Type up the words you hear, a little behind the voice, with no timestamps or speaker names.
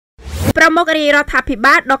ប្រមុខរាជរដ្ឋាភិ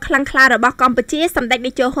បាលដ៏ខ្លាំងក្លារបស់កម្ពុជាសម្ដេច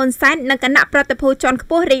នាយកហ៊ុនសែននិងគណៈប្រតិភូជាន់ខ្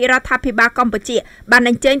ពស់រាជរដ្ឋាភិបាលកម្ពុជាបាន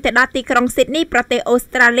អញ្ជើញទៅដល់ទីក្រុងស៊ីដនីប្រទេសអូ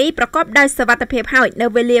ស្ត្រាលីប្រកបដោយសុវត្ថិភាពហើយនៅ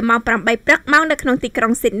វេលាម៉ោង 8 ព្រឹកម៉ោងនៅក្នុងទីក្រុ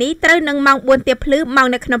ងស៊ីដនីត្រូវនឹងម៉ោង 4 ទៀបភ្លឺម៉ោង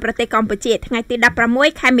នៅក្នុងប្រទេសកម្ពុជាថ្ងៃទី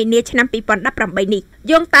 16 ខែមីនាឆ្នាំ 2018 នេះ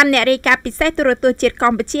យោងតាមអ្នករាយការណ៍ពិសេសទូរទស្សន៍ជាតិក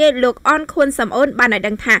ម្ពុជាលោកអនខួនសំអូនបានឲ្យ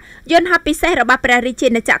ដឹងថាយន្តហោះពិសេសរបស់ព្រះរាជា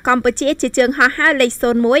ណាចក្រកម្ពុជាជាជើងហោះហើរលេខ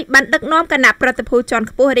 01 បានដឹកនាំគណៈប្រតិភូជាន់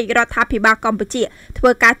ខ្ពស់រាជរដ្ឋាភិបាលកម្ពុជាធ្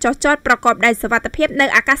វើការចោះចតប្រកបដោយសុវត្ថិភាពនៅ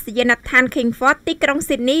អាកាសយានដ្ឋាន Kingford ទីក្រុង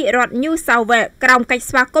Sydney រដ្ឋ New South Wales ក្រោមកិច្ច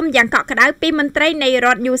ស្វាគមន៍យ៉ាងកក់ក្ដៅពីមន្ត្រីនៃរ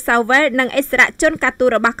ដ្ឋ New South Wales និងអិសរាជជនការទូត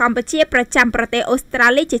របស់កម្ពុជាប្រចាំប្រទេសអូស្ត្រា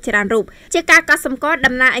លីជាច្រើនរូបជាការកត់សម្គាល់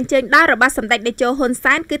ដំណើរអញ្ជើញដល់របស់សម្ដេចតេជោហ៊ុន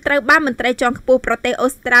សែនគឺត្រូវបានមន្ត្រីជាន់ខ្ពស់ប្រទេសអូ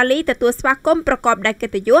ស្ត្រាលីទទួលស្វាគមន៍ប្រកបដោយកិ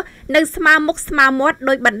ត្តិយសនិងស្មើមុខស្មើមាត់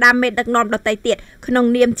ដោយបណ្ដាមេដឹកនាំដទៃទៀតក្នុង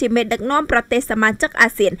នាមជាមេដឹកនាំប្រទេសសមាជិកអា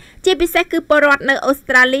ស៊ានជាពិសេសគឺពលរដ្ឋនៅអូស្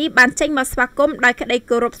ត្រាលីបានចេញមកស្វាគមន៍ដោយក្តី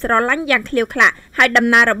គោរពស្រឡាញ់យ៉ាងឃ្លាវខ្លាំងហើយដំ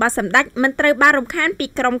ណើររបស់សម្ដេចមិនត្រូវបានរំខានពី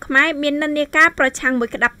ក្រុមខ្មែរមាននិន្នាការប្រឆាំងមួយ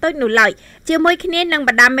ក្តាប់តូចនោះឡើយជាមួយគ្នានឹងប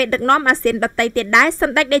ណ្ដាមេដឹកនាំអាស៊ានដទៃទៀតដែរស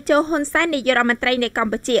ម្ដេចតេជោហ៊ុនសែននាយករដ្ឋមន្ត្រីនៃក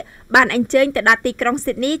ម្ពុជាបានអញ្ជើញទៅដល់ទីក្រុង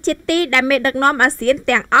ស៊ីដនីជាទីដែលមេដឹកនាំអាស៊ាន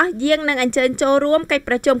ទាំងអស់យាងនឹងអញ្ជើញចូលរួមកិច្ច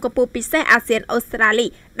ប្រជុំកំពូលពិសេសអាស៊ានអូស្ត្រាលី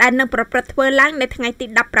ដែលនឹងប្រព្រឹត្តធ្វើឡើងនៅថ្ងៃទី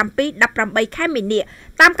 17-18 ខែមីនា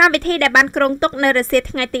តាមកម្មវិធីដែលបានគ្រោងទុកនៅរសៀល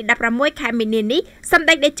ថ្ងៃទី 16 ខែមីនានេះសម្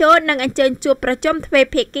ដេចតេជោនឹងអញ្ជើញជួបប្រជុំទ្វេ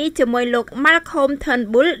ភាគីជាមួយលោក Malcolm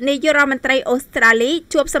Turnbull នាយករដ្ឋមន្ត្រីអូស្ត្រាលី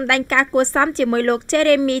ជួបសម្ដែងការគួរសមជាមួយលោក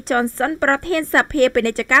Jeremy Johnson ប្រធានសភាពា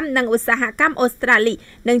ណិជ្ជកម្មនិងឧស្សាហកម្មអូស្ត្រាលី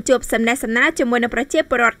និងជួបសំណេះសំណាលជាមួយនឹងប្រជា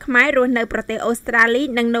ពលរដ្ឋខ្មែររស់នៅប្រទេសអូស្ត្រាលី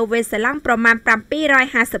និងនូវេសេឡង់ប្រមាណ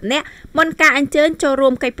 750 នាក់មុនការអញ្ជើញចូលរួ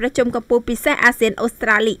មកិច្ចប្រជុំកំពូលពិសេសអាស៊ានអូស្ត្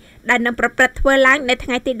រាលីដែលនឹងប្រព្រឹត្តធ្វើឡើងនៅថ្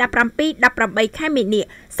ងៃទី 17-18 ខែមីនា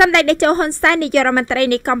សម្ដេចតេជោហ៊ុនសែននាយករដ្ឋមន្ត្រី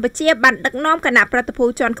នៃកម្ពុជាបានដឹកនាំគណៈប្រតិភូ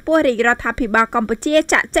ជាន់ខ្ពស់រាជរដ្ឋាភិបាលកម្ពុជា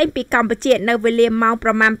ចាក់ចេញពីកម្ពុជានៅវេលាម៉ោងប្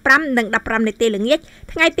រមាណ 5:15 នាទីល្ងាច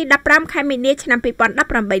ថ្ងៃទី 15 ខែមីនាឆ្នាំ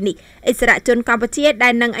 2018 នេះអិសរាជជនកម្ពុជាដែ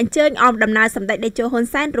លនឹងអញ្ជើញអមដំណើរសម្ដេចតេជោហ៊ុន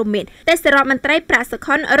សែនរួមមានទេសរដ្ឋមន្ត្រីប្រាក់សុ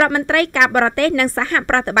ខុនរដ្ឋមន្ត្រីការបរទេសនិងសហ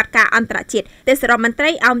ប្រតិបត្តិការអន្តរជាតិទេសរដ្ឋមន្ត្រី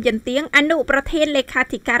អោមយិនទៀងអនុប្រធានលេខា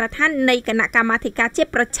ធិការដ្ឋាននៃគណៈកម្មាធិការជាតិ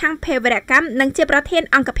ប្រឆាំងភេរវកម្មនិងជាប្រធាន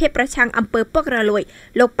អង្គភិបប្រឆាំងអំពើពុករលួយ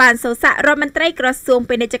លោកប៉ានសូសារដ្ឋមន្ត្រីក្រសួង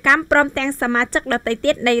ពាណិជ្ជកម្មព្រមទាំងសមាជិកដទៃ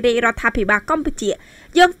ទៀតនៃរាជរដ្ឋាភិបាលកម្ពុជា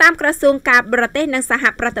យោងតាមក្រសួងការបរទេសនិងសហ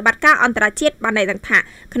ប្រតិបត្តិការអន្តរជាតិបានឲ្យដឹងថា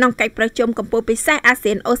ក្នុងកិច្ចប្រជុំកំពូលពិសេសអា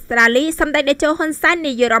ស៊ានអូស្ត្រាលីសម្ដេចតេជោហ៊ុនសែន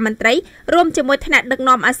នាយករដ្ឋមន្ត្រីរួមជាមួយថ្នាក់ដឹក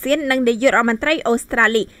នាំអាស៊ាននិងនាយករដ្ឋមន្ត្រីអូស្ត្រា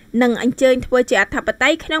លីនឹងអញ្ជើញធ្វើជាអធិបតី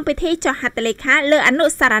ក្នុងពិធីចុះហត្ថលេខាលើអនុ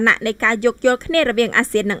សារណៈនៃការយោគយល់គ្នារវាងអា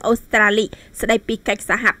ស៊ាននិងអូស្ត្រាលីស្ដីពីកិច្ច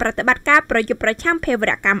សហប្រតិបត្តិការប្រយុទ្ធប្រឆាំងភេរវ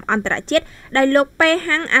កម្មអន្តរជាតិដោយលោកប៉េ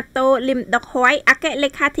ហាំងអាតូលីមដុកហួយអគ្គលេ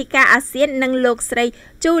ខាធិការអាស៊ាននិងលោកស្រី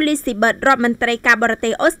ជូលីស៊ីបឺតរដ្ឋមន្ត្រីការបរទេ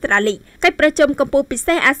សអូស្ត្រាលីកិច្ចប្រជុំកំពូលពិ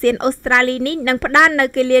សេសអាស៊ានអូស្ត្រាលីនេះនឹងផ្ដល់នូវ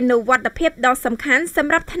គិលានុវត្តភាពដ៏សំខាន់ស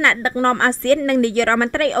ម្រាប់ថ្នាក់ដឹកនាំអាស៊ាននិងនាយករដ្ឋម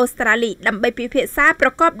ន្ត្រីអូស្ត្រាលីដើម្បីពិភាក្សាប្រ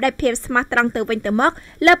កបដោយភាពស្មោះត្រង់ទៅវិញទៅមក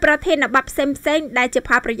លើប្រធានបទផ្សេងៗដែលជាផ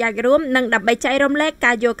លប្រយោជន៍រួមនិងដើម្បីចែករំលែក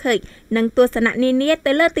ការយល់ឃើញនិងទស្សនៈនានា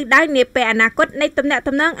ទៅលើទិសដៅនាពេលអនាគតនៃទំនាក់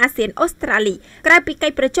ទំនងអាស៊ានអូស្ត្រាលីក្រៅពីកិ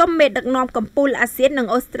ច្ចប្រជុំមេដឹកនាំកំពូលអាស៊ាននិង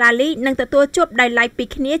អូស្ត្រាលីនឹងទទួលជួបដោយឡែកពី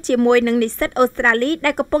គ្នាជាមួយនឹងនិស្សិតអូស្ត្រាលី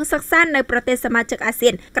ដែលកំពុងសិក្សានៅប្រទេសសមាជិកអាស៊ា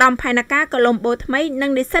នក្រោមផែនការកូឡុំបូថ្មីនិ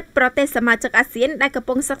ងនិស្សិតប្រទេសសមាជិកអាស៊ានដែលកំ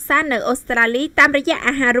ពុងសិក្សានៅអូស្ត្រាលីតាមរយៈ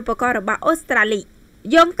អាហារូបករណ៍របស់អូស្ត្រាលី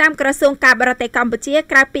យោងតាមក្រសួងការបរទេសកម្ពុជា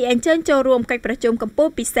ក្រៅពីអញ្ជើញចូលរួមកិច្ចប្រជុំកំពូល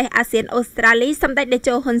ពិសេសអាស៊ានអូស្ត្រាលីសម្ដេចតេ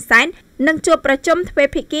ជោហ៊ុនសែននឹងជួបប្រជុំទ្វេ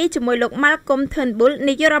ភាគីជាមួយលោក Malcolm Turnbull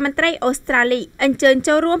នាយករដ្ឋមន្ត្រីអូស្ត្រាលីអញ្ជើញ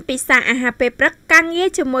ចូលរួមពិសាអាហារពេលព្រឹកការងារ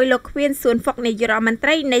ជាមួយលោកខៀនសួនហ្វុកនាយករដ្ឋមន្ត្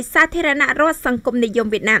រីនៃសាធារណរដ្ឋសង្គមនិយម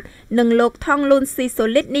វៀតណាមនិងលោកថងលូនស៊ីសូ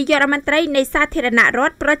លីតនាយករដ្ឋមន្ត្រីនៃសាធារណរ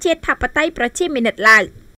ដ្ឋប្រជាធិបតេយ្យប្រជាមានិតឡាវ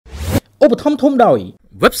ឧបត្ថម្ភធំដោយ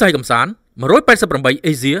Website កំសាន្ត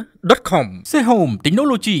 188asia.com Sehome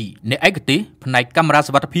Technology អ្នកឯកទេសផ្នែកកាមេរ៉ា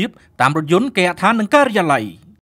សុវត្ថិភាពតាមរថយន្តគេហដ្ឋាននិងការិយាល័យ